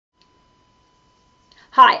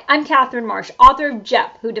Hi, I'm Catherine Marsh, author of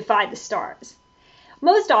Jepp, Who Defied the Stars.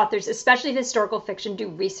 Most authors, especially historical fiction, do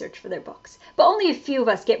research for their books, but only a few of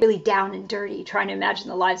us get really down and dirty trying to imagine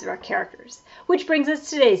the lives of our characters, which brings us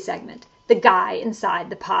to today's segment, The Guy Inside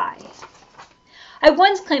the Pie. I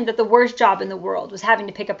once claimed that the worst job in the world was having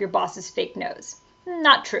to pick up your boss's fake nose.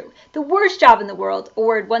 Not true. The worst job in the world, a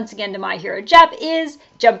word once again to my hero Jepp, is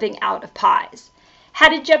jumping out of pies. How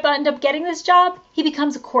did Jepp end up getting this job? He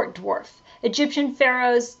becomes a court dwarf. Egyptian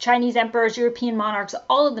pharaohs, Chinese emperors, European monarchs,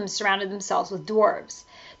 all of them surrounded themselves with dwarves.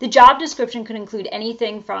 The job description could include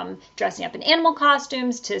anything from dressing up in animal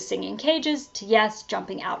costumes to singing in cages to, yes,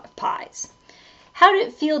 jumping out of pies. How did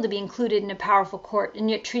it feel to be included in a powerful court and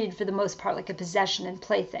yet treated for the most part like a possession and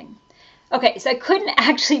plaything? Okay, so I couldn't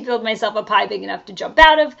actually build myself a pie big enough to jump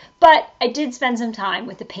out of, but I did spend some time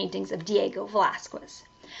with the paintings of Diego Velázquez.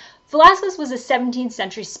 Velázquez was a 17th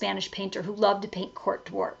century Spanish painter who loved to paint court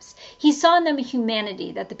dwarfs. He saw in them a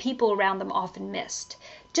humanity that the people around them often missed.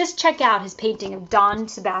 Just check out his painting of Don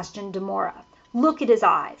Sebastian de Mora. Look at his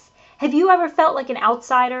eyes. Have you ever felt like an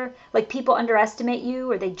outsider, like people underestimate you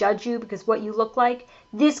or they judge you because of what you look like?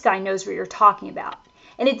 This guy knows what you're talking about.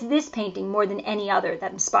 And it's this painting more than any other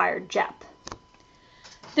that inspired Jepp.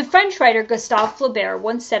 The French writer Gustave Flaubert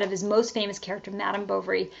once said of his most famous character, Madame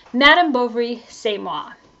Bovary, "Madame Bovary, c'est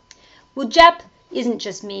moi." Well, Jepp isn't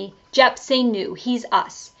just me. Jepp, c'est nous. He's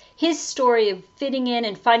us. His story of fitting in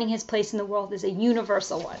and finding his place in the world is a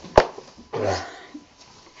universal one. Yeah.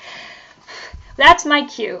 That's my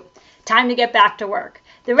cue. Time to get back to work.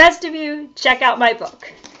 The rest of you, check out my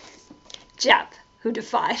book, Jepp, Who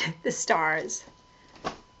Defied the Stars.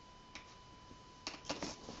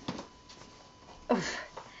 Oof,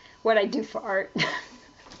 what I do for art.